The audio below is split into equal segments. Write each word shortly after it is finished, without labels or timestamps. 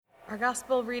Our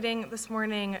gospel reading this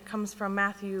morning comes from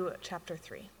Matthew chapter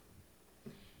 3.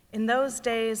 In those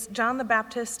days, John the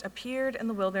Baptist appeared in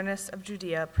the wilderness of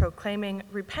Judea, proclaiming,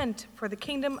 "Repent, for the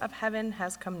kingdom of heaven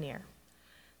has come near."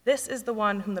 This is the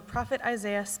one whom the prophet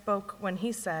Isaiah spoke when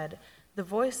he said, "The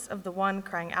voice of the one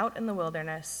crying out in the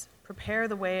wilderness, prepare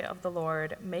the way of the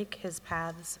Lord, make his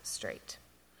paths straight."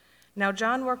 Now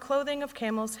John wore clothing of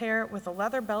camel's hair with a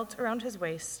leather belt around his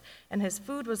waist, and his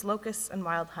food was locusts and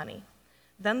wild honey.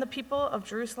 Then the people of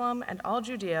Jerusalem and all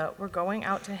Judea were going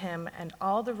out to him and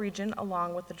all the region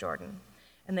along with the Jordan,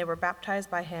 and they were baptized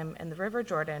by him in the river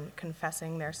Jordan,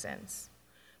 confessing their sins.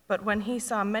 But when he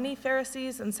saw many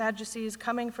Pharisees and Sadducees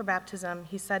coming for baptism,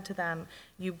 he said to them,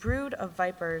 "You brood of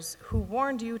vipers, who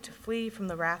warned you to flee from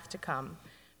the wrath to come?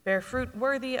 Bear fruit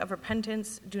worthy of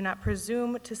repentance. Do not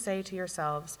presume to say to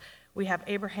yourselves, 'We have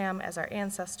Abraham as our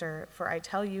ancestor,' for I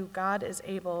tell you, God is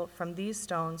able from these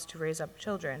stones to raise up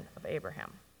children of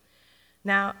Abraham.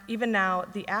 Even now,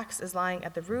 the axe is lying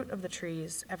at the root of the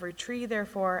trees. Every tree,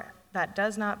 therefore, that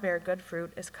does not bear good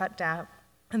fruit is cut down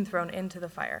and thrown into the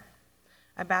fire.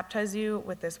 I baptize you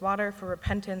with this water for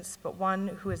repentance, but one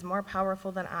who is more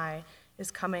powerful than I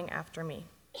is coming after me.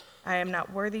 I am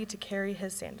not worthy to carry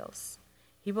his sandals.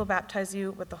 He will baptize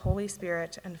you with the Holy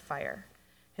Spirit and fire.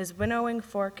 His winnowing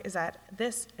fork is at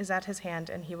his hand,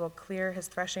 and he will clear his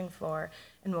threshing floor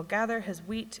and will gather his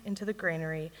wheat into the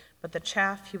granary, but the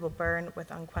chaff he will burn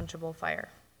with unquenchable fire."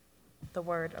 The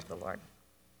word of the Lord.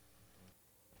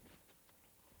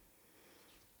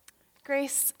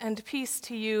 Grace and peace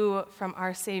to you from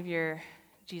our Savior,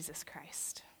 Jesus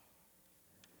Christ.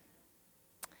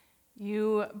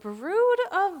 You brood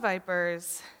of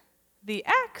vipers, the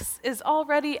axe is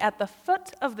already at the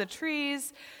foot of the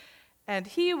trees, and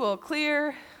he will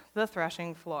clear the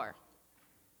threshing floor.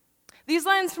 These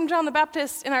lines from John the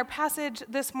Baptist in our passage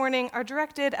this morning are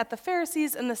directed at the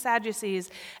Pharisees and the Sadducees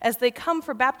as they come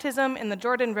for baptism in the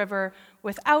Jordan River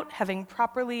without having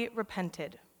properly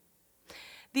repented.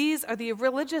 These are the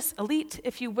religious elite,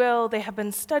 if you will. They have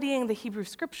been studying the Hebrew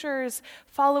Scriptures,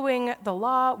 following the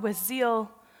law with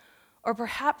zeal, or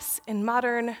perhaps in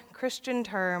modern Christian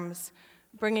terms,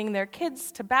 bringing their kids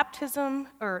to baptism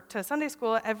or to Sunday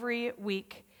school every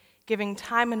week, giving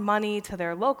time and money to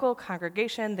their local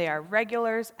congregation. They are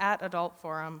regulars at Adult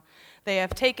Forum. They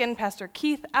have taken Pastor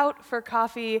Keith out for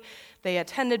coffee. They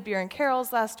attended Beer and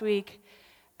Carols last week.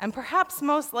 And perhaps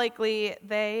most likely,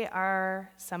 they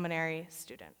are seminary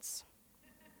students.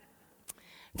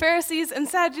 Pharisees and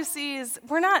Sadducees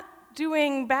were not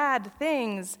doing bad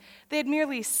things. They had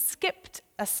merely skipped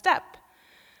a step.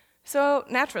 So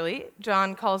naturally,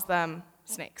 John calls them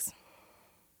snakes.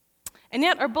 And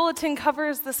yet our bulletin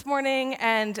covers this morning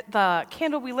and the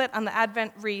candle we lit on the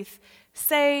Advent wreath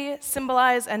say,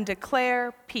 symbolize, and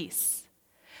declare peace.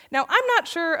 Now, I'm not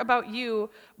sure about you,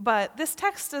 but this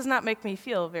text does not make me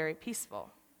feel very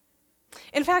peaceful.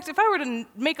 In fact, if I were to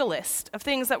make a list of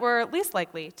things that were least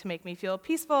likely to make me feel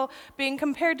peaceful, being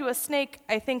compared to a snake,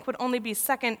 I think would only be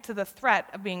second to the threat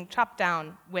of being chopped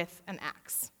down with an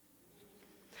axe.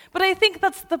 But I think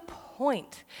that's the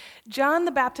point. John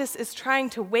the Baptist is trying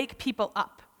to wake people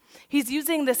up. He's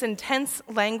using this intense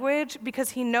language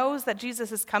because he knows that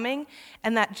Jesus is coming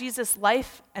and that Jesus'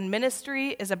 life and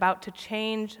ministry is about to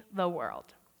change the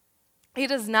world. He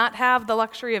does not have the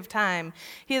luxury of time.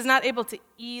 He is not able to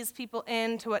ease people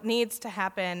into what needs to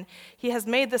happen. He has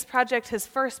made this project his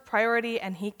first priority,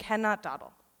 and he cannot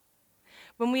dawdle.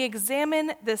 When we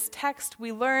examine this text,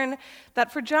 we learn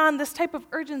that for John, this type of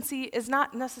urgency is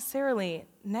not necessarily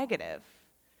negative.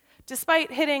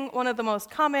 Despite hitting one of the most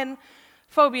common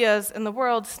phobias in the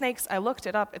world, snakes, I looked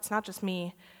it up, it's not just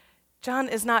me, John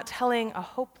is not telling a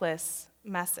hopeless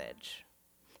message.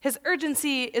 His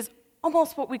urgency is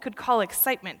almost what we could call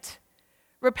excitement.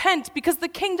 Repent, because the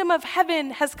kingdom of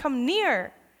heaven has come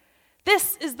near.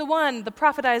 This is the one the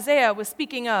prophet Isaiah was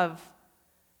speaking of.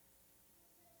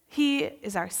 He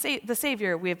is the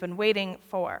Savior we have been waiting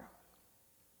for.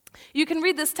 You can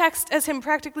read this text as him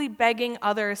practically begging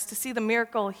others to see the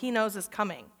miracle he knows is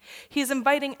coming. He's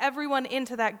inviting everyone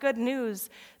into that good news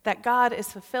that God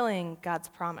is fulfilling God's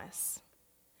promise.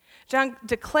 John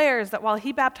declares that while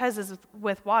he baptizes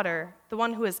with water, the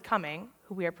one who is coming,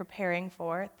 who we are preparing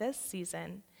for this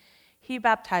season, he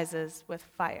baptizes with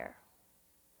fire.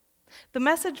 The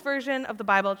Message version of the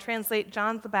Bible translates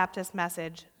John the Baptist's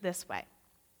message this way.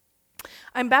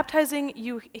 I'm baptizing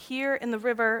you here in the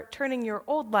river, turning your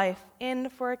old life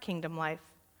in for a kingdom life.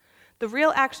 The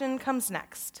real action comes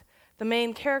next. The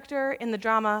main character in the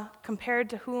drama, compared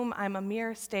to whom I'm a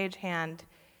mere stagehand,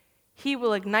 he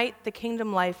will ignite the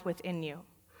kingdom life within you.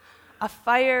 A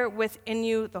fire within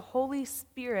you, the Holy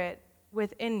Spirit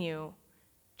within you,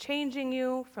 changing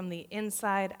you from the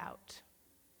inside out.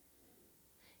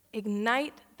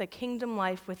 Ignite the kingdom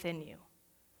life within you.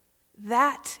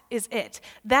 That is it.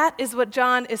 That is what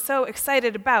John is so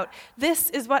excited about. This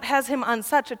is what has him on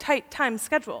such a tight time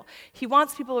schedule. He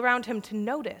wants people around him to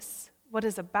notice what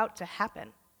is about to happen.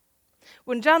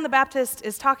 When John the Baptist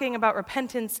is talking about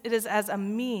repentance, it is as a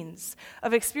means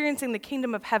of experiencing the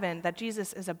kingdom of heaven that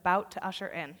Jesus is about to usher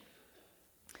in.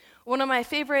 One of my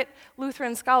favorite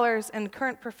Lutheran scholars and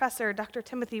current professor, Dr.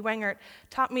 Timothy Wengert,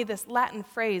 taught me this Latin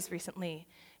phrase recently.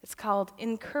 It's called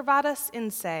incurvatus in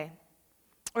se,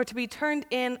 or to be turned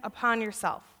in upon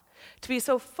yourself, to be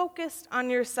so focused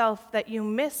on yourself that you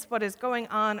miss what is going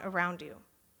on around you,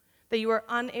 that you are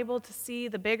unable to see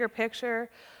the bigger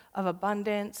picture of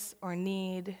abundance or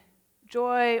need,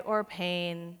 joy or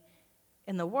pain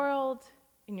in the world,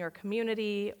 in your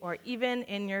community, or even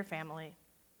in your family.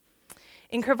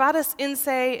 Incurvatus in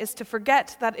se is to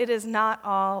forget that it is not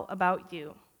all about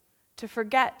you, to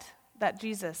forget that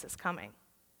Jesus is coming,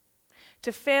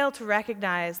 to fail to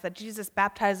recognize that Jesus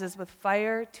baptizes with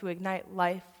fire to ignite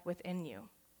life within you,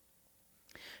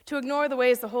 to ignore the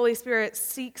ways the Holy Spirit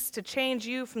seeks to change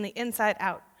you from the inside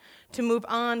out, to move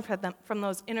on from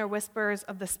those inner whispers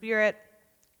of the Spirit,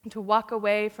 to walk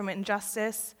away from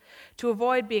injustice, to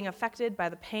avoid being affected by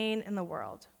the pain in the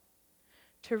world,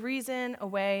 to reason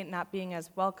away not being as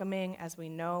welcoming as we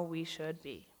know we should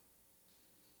be,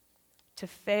 to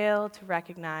fail to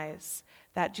recognize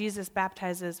that Jesus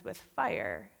baptizes with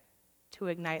fire to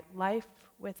ignite life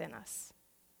within us.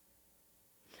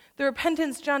 The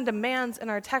repentance John demands in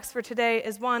our text for today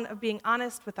is one of being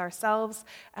honest with ourselves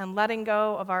and letting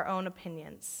go of our own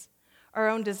opinions, our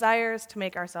own desires to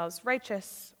make ourselves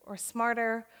righteous or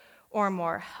smarter or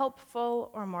more helpful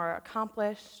or more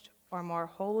accomplished or more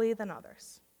holy than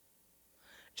others.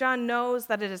 John knows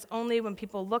that it is only when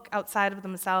people look outside of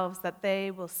themselves that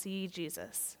they will see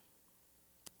Jesus,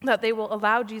 that they will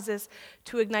allow Jesus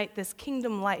to ignite this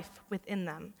kingdom life within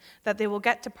them, that they will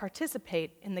get to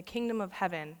participate in the kingdom of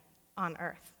heaven on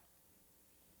earth.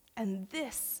 And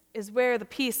this is where the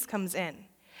peace comes in.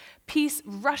 Peace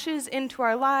rushes into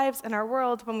our lives and our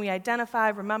world when we identify,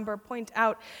 remember, point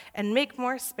out, and make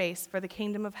more space for the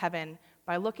kingdom of heaven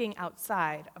by looking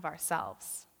outside of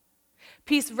ourselves.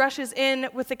 Peace rushes in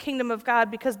with the kingdom of God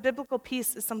because biblical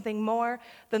peace is something more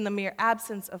than the mere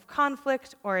absence of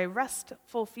conflict or a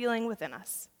restful feeling within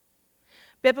us.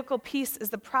 Biblical peace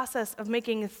is the process of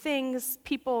making things,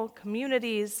 people,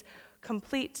 communities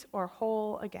complete or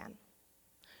whole again.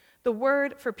 The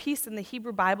word for peace in the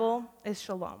Hebrew Bible is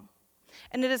shalom,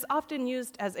 and it is often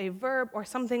used as a verb or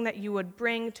something that you would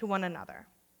bring to one another.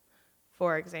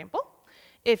 For example,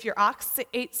 if your ox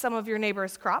ate some of your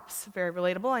neighbor's crops, very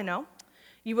relatable, I know,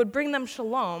 you would bring them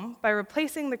shalom by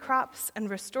replacing the crops and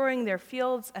restoring their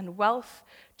fields and wealth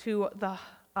to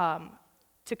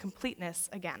completeness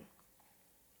again.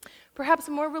 Perhaps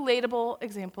a more relatable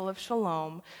example of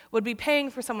shalom would be paying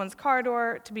for someone's car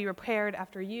door to be repaired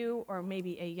after you or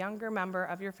maybe a younger member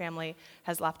of your family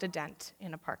has left a dent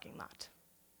in a parking lot.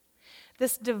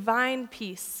 This divine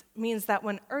peace means that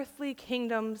when earthly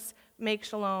kingdoms make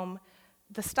shalom,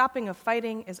 the stopping of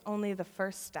fighting is only the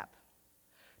first step.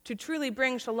 To truly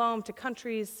bring shalom to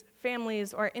countries,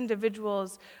 families, or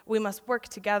individuals, we must work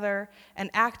together and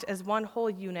act as one whole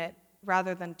unit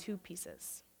rather than two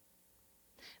pieces.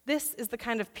 This is the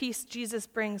kind of peace Jesus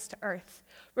brings to earth,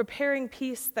 repairing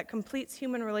peace that completes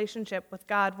human relationship with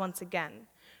God once again,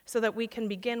 so that we can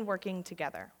begin working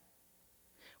together.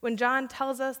 When John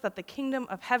tells us that the kingdom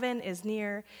of heaven is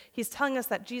near, he's telling us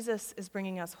that Jesus is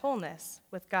bringing us wholeness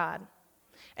with God,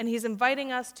 and he's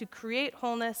inviting us to create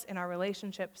wholeness in our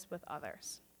relationships with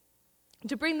others.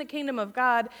 To bring the kingdom of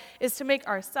God is to make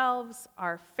ourselves,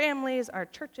 our families, our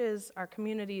churches, our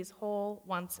communities whole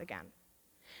once again.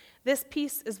 This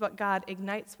peace is what God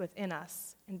ignites within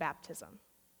us in baptism.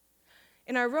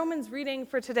 In our Romans reading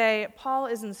for today, Paul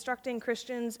is instructing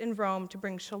Christians in Rome to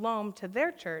bring shalom to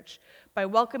their church by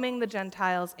welcoming the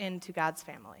Gentiles into God's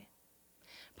family.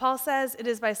 Paul says it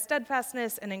is by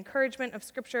steadfastness and encouragement of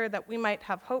Scripture that we might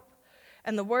have hope,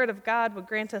 and the Word of God would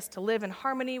grant us to live in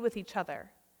harmony with each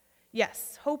other.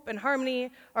 Yes, hope and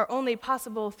harmony are only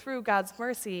possible through God's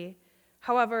mercy.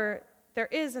 However, there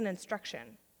is an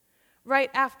instruction.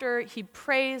 Right after he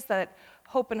prays that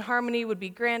hope and harmony would be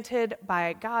granted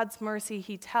by God's mercy,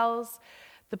 he tells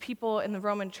the people in the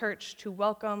Roman church to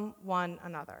welcome one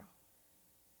another.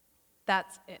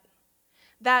 That's it.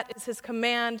 That is his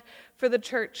command for the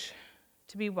church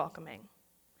to be welcoming.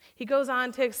 He goes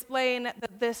on to explain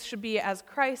that this should be as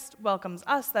Christ welcomes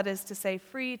us, that is to say,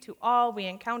 free to all we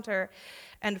encounter,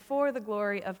 and for the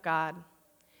glory of God.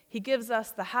 He gives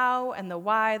us the how and the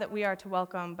why that we are to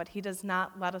welcome, but he does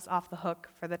not let us off the hook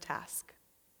for the task.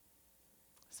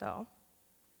 So,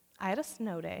 I had a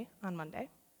snow day on Monday.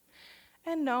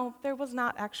 And no, there was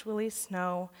not actually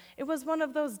snow. It was one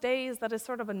of those days that is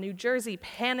sort of a New Jersey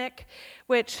panic,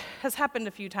 which has happened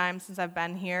a few times since I've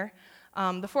been here.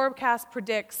 The forecast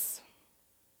predicts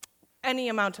any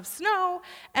amount of snow,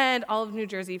 and all of New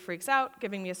Jersey freaks out,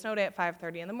 giving me a snow day at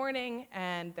 5:30 in the morning,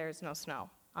 and there's no snow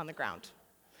on the ground.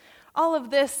 All of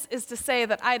this is to say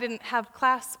that I didn't have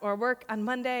class or work on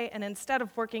Monday, and instead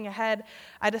of working ahead,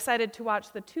 I decided to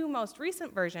watch the two most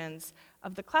recent versions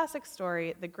of the classic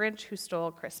story, The Grinch Who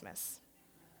Stole Christmas,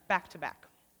 back to back.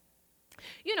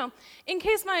 You know, in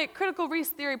case my critical race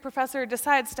theory professor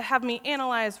decides to have me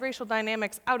analyze racial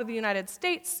dynamics out of the United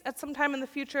States at some time in the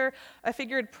future, I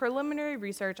figured preliminary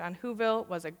research on Whoville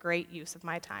was a great use of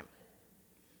my time.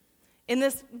 In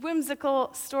this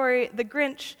whimsical story, the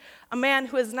Grinch, a man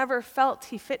who has never felt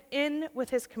he fit in with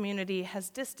his community, has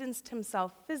distanced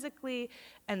himself physically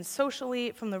and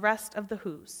socially from the rest of the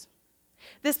Whos.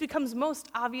 This becomes most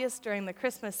obvious during the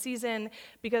Christmas season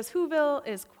because Whoville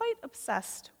is quite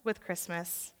obsessed with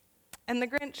Christmas. And the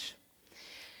Grinch,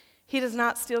 he does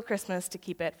not steal Christmas to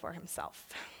keep it for himself.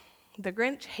 The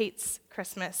Grinch hates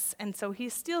Christmas, and so he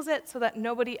steals it so that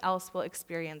nobody else will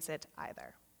experience it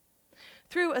either.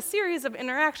 Through a series of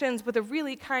interactions with a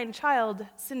really kind child,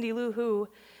 Cindy Lou Who,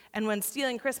 and when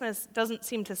stealing Christmas doesn't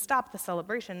seem to stop the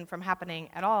celebration from happening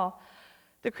at all,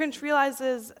 the Grinch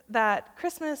realizes that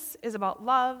Christmas is about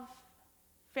love,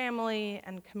 family,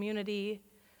 and community,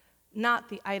 not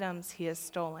the items he has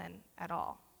stolen at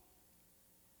all.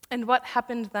 And what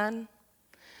happened then?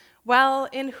 Well,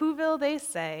 in Whoville they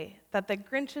say that the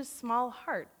Grinch's small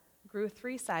heart grew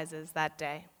 3 sizes that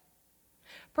day.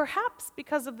 Perhaps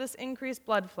because of this increased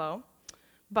blood flow,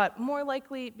 but more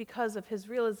likely because of his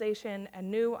realization and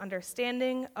new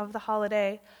understanding of the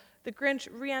holiday, the Grinch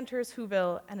re-enters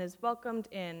Whoville and is welcomed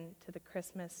in to the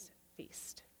Christmas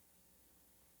feast.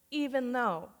 Even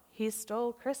though he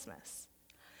stole Christmas,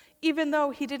 even though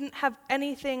he didn't have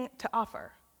anything to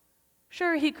offer.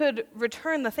 Sure, he could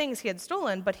return the things he had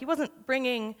stolen, but he wasn't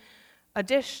bringing a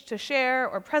dish to share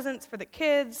or presents for the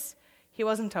kids. He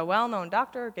wasn't a well-known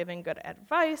doctor giving good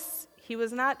advice. He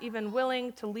was not even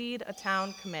willing to lead a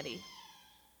town committee.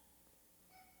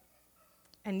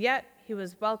 And yet, he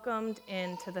was welcomed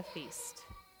into the feast.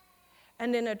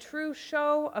 And in a true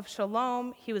show of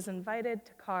shalom, he was invited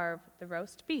to carve the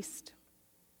roast beast.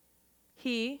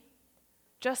 He,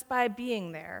 just by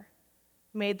being there,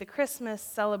 made the Christmas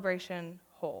celebration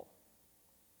whole.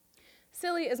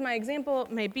 Silly as my example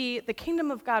may be, the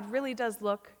kingdom of God really does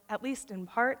look, at least in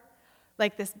part,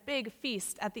 like this big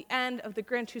feast at the end of The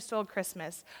Grinch Who Stole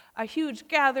Christmas, a huge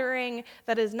gathering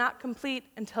that is not complete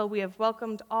until we have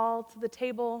welcomed all to the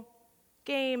table,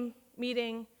 game,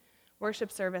 meeting,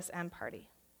 worship service, and party.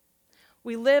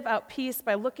 We live out peace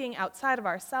by looking outside of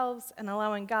ourselves and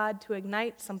allowing God to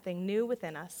ignite something new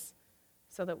within us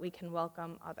so that we can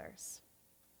welcome others.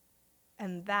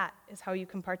 And that is how you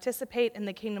can participate in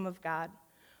the kingdom of God,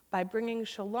 by bringing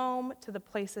shalom to the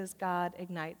places God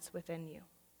ignites within you.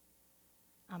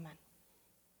 Amen.